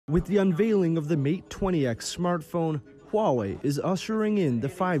With the unveiling of the Mate 20X smartphone, Huawei is ushering in the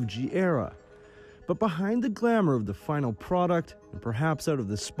 5G era. But behind the glamour of the final product, and perhaps out of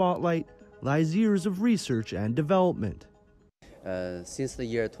the spotlight, lies years of research and development. Since the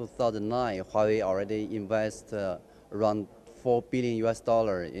year 2009, Huawei already invested around $4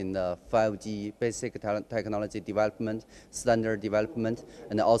 billion in the 5G basic technology development, standard development,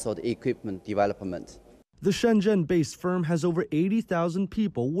 and also the equipment development. The Shenzhen-based firm has over 80,000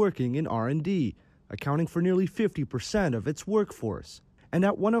 people working in R&D, accounting for nearly 50% of its workforce. And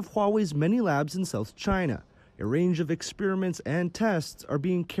at one of Huawei's many labs in South China, a range of experiments and tests are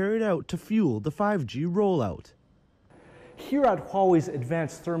being carried out to fuel the 5G rollout. Here at Huawei's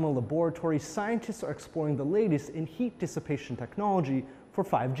Advanced Thermal Laboratory, scientists are exploring the latest in heat dissipation technology for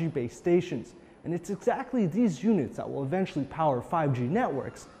 5G base stations. And it's exactly these units that will eventually power 5G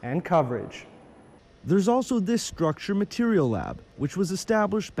networks and coverage. There's also this structure material lab, which was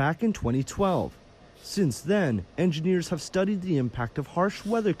established back in 2012. Since then, engineers have studied the impact of harsh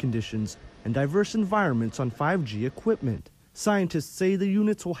weather conditions and diverse environments on 5G equipment. Scientists say the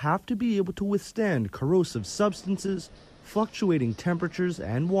units will have to be able to withstand corrosive substances, fluctuating temperatures,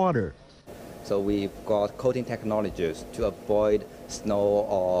 and water. So we've got coating technologies to avoid snow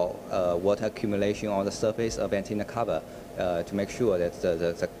or water accumulation on the surface of antenna cover to make sure that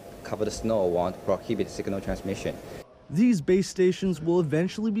the covered snow won't prohibit signal transmission. These base stations will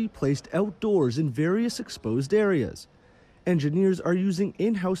eventually be placed outdoors in various exposed areas. Engineers are using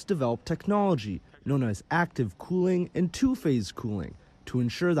in-house developed technology known as active cooling and two-phase cooling to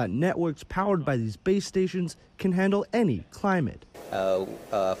ensure that networks powered by these base stations can handle any climate.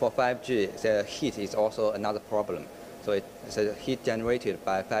 For 5G, the heat is also another problem. So the heat generated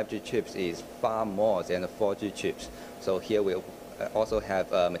by 5G chips is far more than the 4G chips. So here we also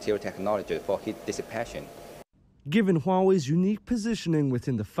have material technology for heat dissipation. Given Huawei's unique positioning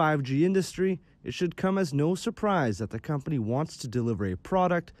within the 5G industry, it should come as no surprise that the company wants to deliver a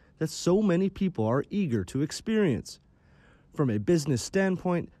product that so many people are eager to experience. From a business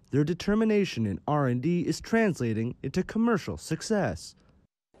standpoint, their determination in R&D is translating into commercial success.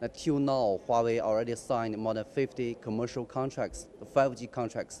 Until now, Huawei already signed more than 50 commercial contracts, 5G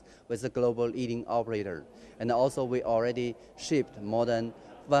contracts, with the global leading operator. And also we already shipped more than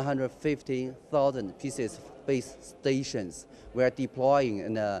 150,000 pieces of base stations. We are deploying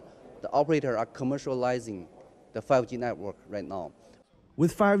and the operator are commercializing the 5G network right now.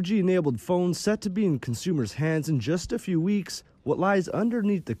 With 5G-enabled phones set to be in consumers' hands in just a few weeks, what lies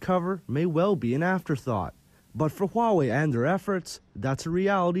underneath the cover may well be an afterthought. But for Huawei and their efforts, that's a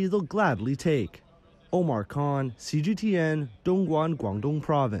reality they'll gladly take. Omar Khan, CGTN, Dongguan, Guangdong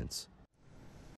Province.